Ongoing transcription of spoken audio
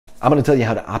I'm going to tell you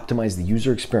how to optimize the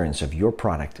user experience of your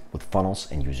product with funnels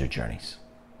and user journeys.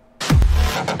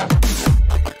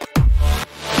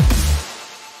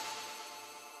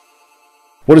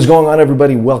 What is going on,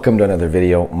 everybody? Welcome to another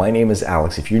video. My name is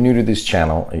Alex. If you're new to this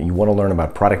channel and you want to learn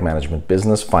about product management,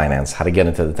 business, finance, how to get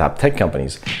into the top tech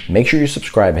companies, make sure you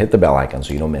subscribe, hit the bell icon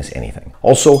so you don't miss anything.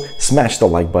 Also, smash the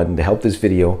like button to help this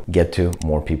video get to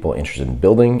more people interested in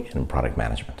building and product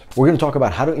management. We're going to talk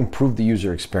about how to improve the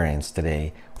user experience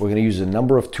today. We're going to use a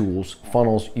number of tools,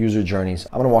 funnels, user journeys.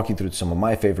 I'm going to walk you through some of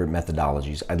my favorite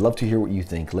methodologies. I'd love to hear what you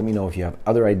think. Let me know if you have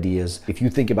other ideas. If you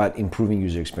think about improving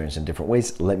user experience in different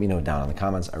ways, let me know down in the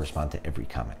comments. I respond to every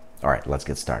comment. All right, let's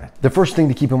get started. The first thing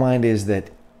to keep in mind is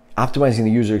that optimizing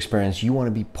the user experience, you want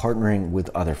to be partnering with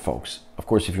other folks. Of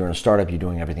course, if you're in a startup, you're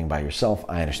doing everything by yourself.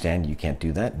 I understand you can't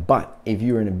do that. But if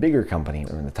you're in a bigger company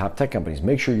or in the top tech companies,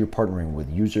 make sure you're partnering with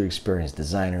user experience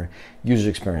designer, user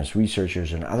experience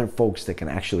researchers, and other folks that can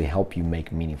actually help you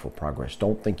make meaningful progress.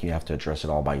 Don't think you have to address it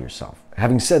all by yourself.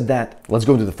 Having said that, let's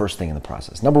go to the first thing in the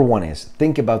process. Number one is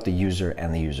think about the user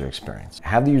and the user experience.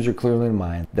 Have the user clearly in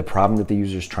mind, the problem that the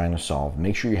user is trying to solve.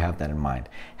 Make sure you have that in mind.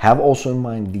 Have also in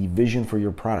mind the vision for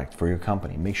your product, for your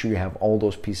company. Make sure you have all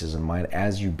those pieces in mind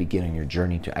as you begin on your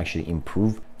journey to actually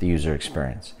improve the user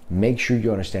experience. Make sure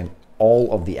you understand all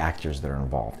of the actors that are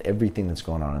involved, everything that's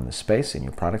going on in the space, in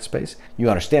your product space. You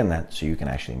understand that so you can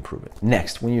actually improve it.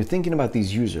 Next, when you're thinking about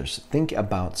these users, think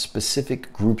about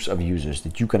specific groups of users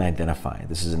that you can identify.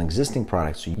 This is an existing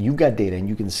product, so you've got data and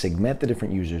you can segment the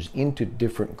different users into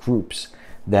different groups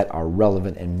that are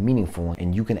relevant and meaningful,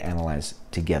 and you can analyze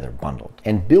together, bundled.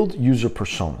 And build user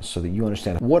personas so that you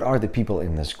understand what are the people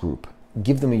in this group.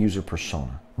 Give them a user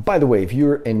persona. By the way, if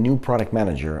you're a new product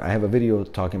manager, I have a video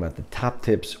talking about the top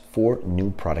tips for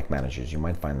new product managers. You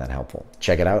might find that helpful.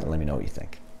 Check it out and let me know what you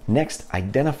think. Next,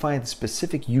 identify the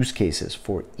specific use cases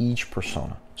for each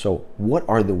persona. So what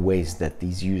are the ways that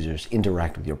these users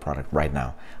interact with your product right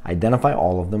now? Identify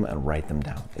all of them and write them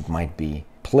down. It might be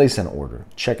place an order,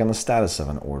 check on the status of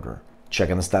an order, check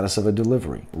on the status of a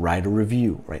delivery, write a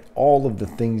review, right? All of the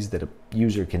things that a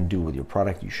user can do with your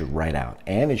product, you should write out.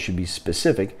 And it should be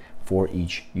specific for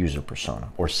each user persona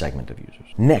or segment of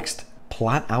users. Next,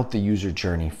 plot out the user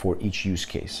journey for each use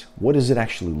case. What does it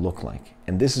actually look like?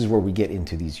 And this is where we get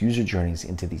into these user journeys,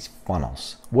 into these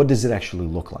funnels. What does it actually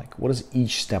look like? What does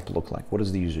each step look like? What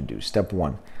does the user do? Step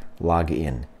one, log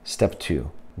in. Step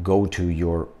two, go to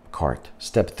your cart.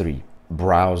 Step three,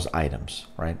 browse items,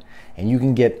 right? And you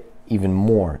can get even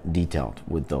more detailed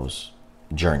with those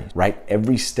journeys, right?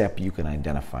 Every step you can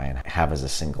identify and have as a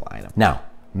single item. Now,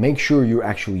 make sure you're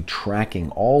actually tracking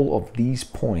all of these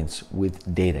points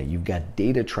with data. You've got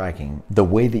data tracking the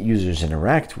way that users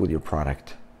interact with your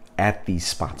product at these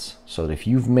spots. So that if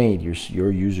you've made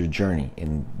your user journey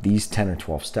in these 10 or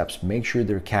 12 steps, make sure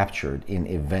they're captured in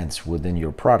events within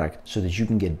your product so that you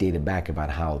can get data back about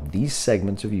how these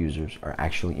segments of users are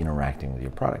actually interacting with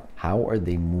your product. How are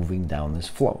they moving down this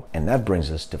flow? And that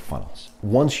brings us to funnels.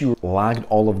 Once you logged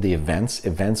all of the events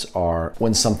are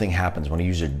when something happens, when a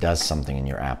user does something in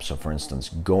your app. So for instance,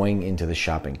 going into the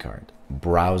shopping cart,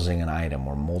 browsing an item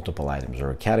or multiple items or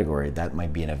a category, that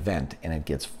might be an event, and it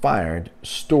gets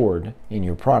stored in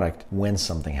your product when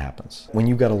something happens. When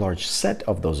you've got a large set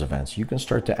of those events, you can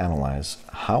start to analyze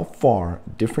how far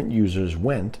different users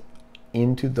went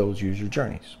into those user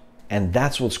journeys. And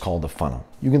that's what's called a funnel.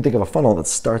 You can think of a funnel that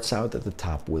starts out at the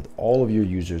top with all of your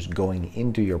users going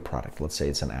into your product. Let's say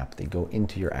it's an app. They go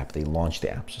into your app. They launch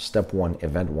the app. So step one,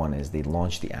 event one is they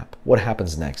launch the app. What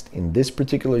happens next? In this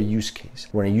particular use case,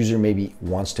 when a user maybe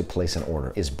wants to place an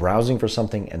order, is browsing for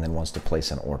something and then wants to place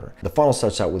an order. The funnel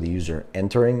starts out with the user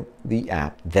entering the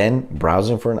app, then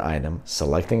browsing for an item,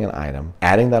 selecting an item,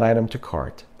 adding that item to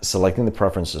cart, selecting the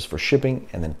preferences for shipping,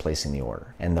 and then placing the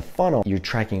order. And the funnel, you're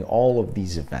tracking all of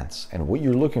these events. And what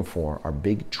you're looking for are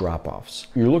big drop-offs.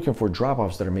 You're looking for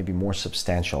drop-offs that are maybe more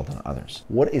substantial than others.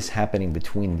 What is happening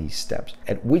between these steps?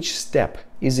 At which step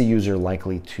is a user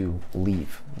likely to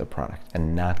leave the product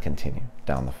and not continue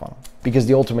down the funnel? Because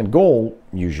the ultimate goal,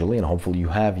 usually, and hopefully you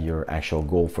have your actual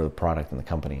goal for the product and the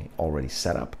company already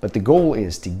set up, but the goal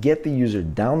is to get the user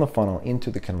down the funnel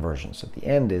into the conversion. So at the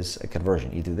end is a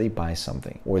conversion. Either they buy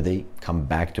something, or they come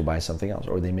back to buy something else,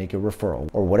 or they make a referral,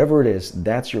 or whatever it is.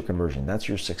 That's your conversion. That's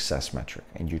your success metric.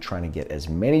 And you're trying to get as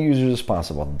many users as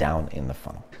possible down in the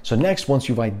funnel. So next, once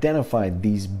you've identified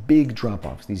these big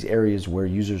drop-offs, these areas where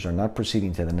users are not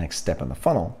proceeding to the next step in the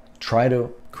funnel, try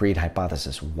to create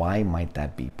hypothesis. Why might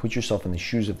that be? Put yourself in the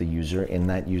shoes of the user in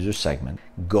that user segment,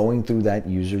 going through that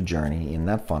user journey in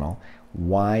that funnel.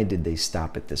 Why did they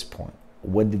stop at this point?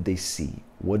 What did they see?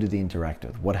 What did they interact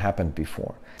with? What happened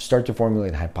before? Start to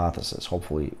formulate hypotheses,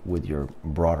 hopefully with your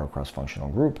broader cross-functional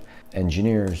group,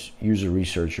 engineers, user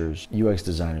researchers, UX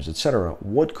designers, etc.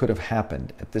 What could have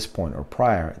happened at this point or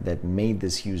prior that made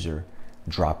this user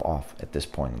drop off at this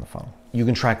point in the funnel? You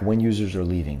can track when users are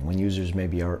leaving, when users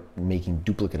maybe are making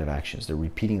duplicative actions. They're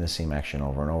repeating the same action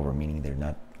over and over, meaning they're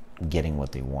not getting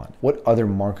what they want. What other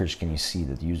markers can you see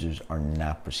that users are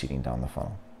not proceeding down the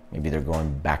funnel? Maybe they're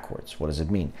going backwards. What does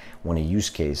it mean? When a use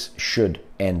case should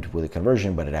end with a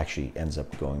conversion, but it actually ends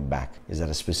up going back. Is that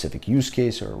a specific use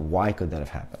case, or why could that have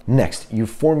happened? Next, you've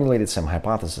formulated some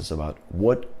hypothesis about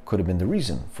what could have been the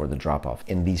reason for the drop-off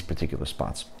in these particular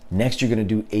spots. Next, you're going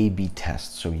to do A/B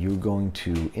tests. So you're going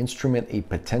to instrument a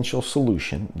potential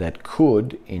solution that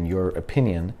could, in your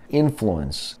opinion,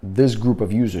 influence this group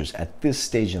of users at this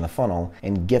stage in the funnel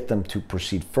and get them to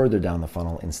proceed further down the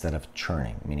funnel instead of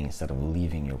churning, meaning instead of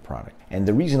leaving your product. And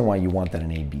the reason why you want that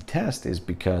in A/B test is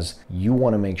because you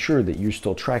want to make sure that you're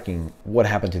still tracking what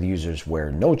happened to the users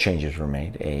where no changes were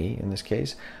made, A in this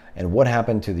case, and what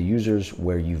happened to the users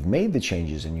where you've made the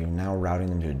changes and you're now routing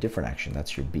them to a different action.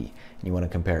 That's your B. And you want to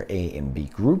compare A and B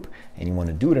group, and you want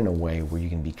to do it in a way where you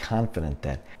can be confident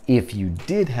that if you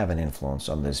did have an influence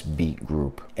on this B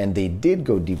group and they did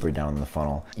go deeper down the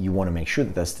funnel, you want to make sure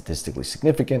that that's statistically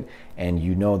significant and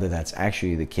you know that that's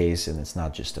actually the case and it's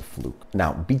not just a fluke.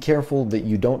 Now, be careful that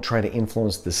you don't try to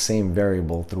influence the same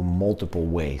variable through multiple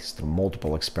ways, through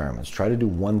multiple experiments. Try to do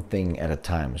one thing at a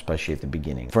time, especially at the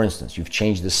beginning. For instance, you've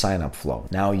changed the sign-up flow.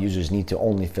 Now users need to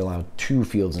only fill out 2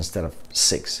 fields instead of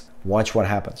 6. Watch what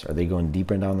happens. Are they going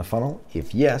deeper down the funnel?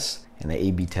 If yes, and the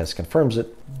A/B test confirms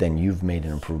it, then you've made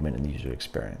an improvement in the user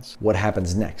experience. What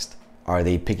happens next? Are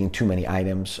they picking too many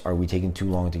items? Are we taking too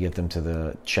long to get them to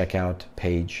the checkout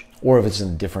page? Or if it's in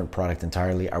a different product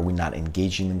entirely, are we not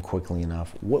engaging them quickly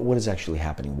enough? What is actually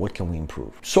happening? What can we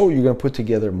improve? So you're going to put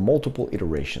together multiple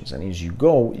iterations, and as you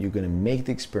go, you're going to make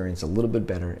the experience a little bit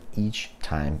better each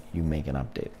time you make an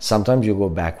update. Sometimes you'll go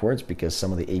backwards because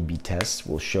some of the A/B tests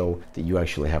will show that you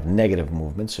actually have negative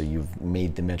movement, so you've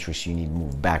made the metrics you need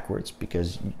move backwards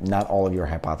because not all of your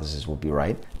hypotheses will be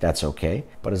right. That's okay.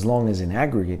 But as long as in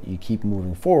aggregate you keep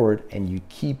moving forward and you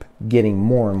keep getting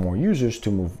more and more users to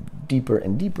move deeper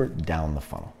and deeper down the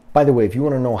funnel. By the way, if you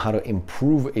want to know how to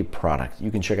improve a product,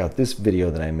 you can check out this video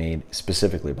that I made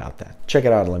specifically about that. Check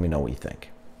it out and let me know what you think.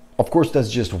 Of course, that's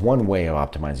just one way of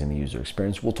optimizing the user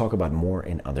experience. We'll talk about more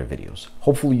in other videos.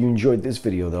 Hopefully you enjoyed this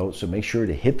video though, so make sure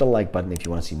to hit the like button if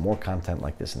you want to see more content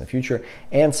like this in the future,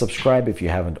 and subscribe if you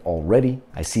haven't already.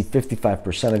 I see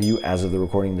 55% of you as of the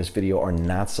recording of this video are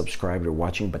not subscribed or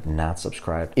watching but not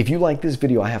subscribed. If you like this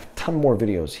video, I have a ton more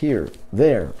videos here,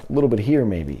 there, a little bit here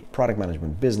maybe, product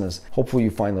management, business. Hopefully you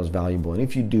find those valuable, and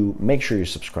if you do, make sure you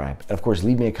subscribe. And of course,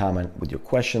 leave me a comment with your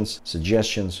questions,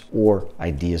 suggestions, or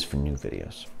ideas for new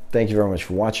videos. Thank you very much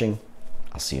for watching.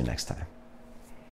 I'll see you next time.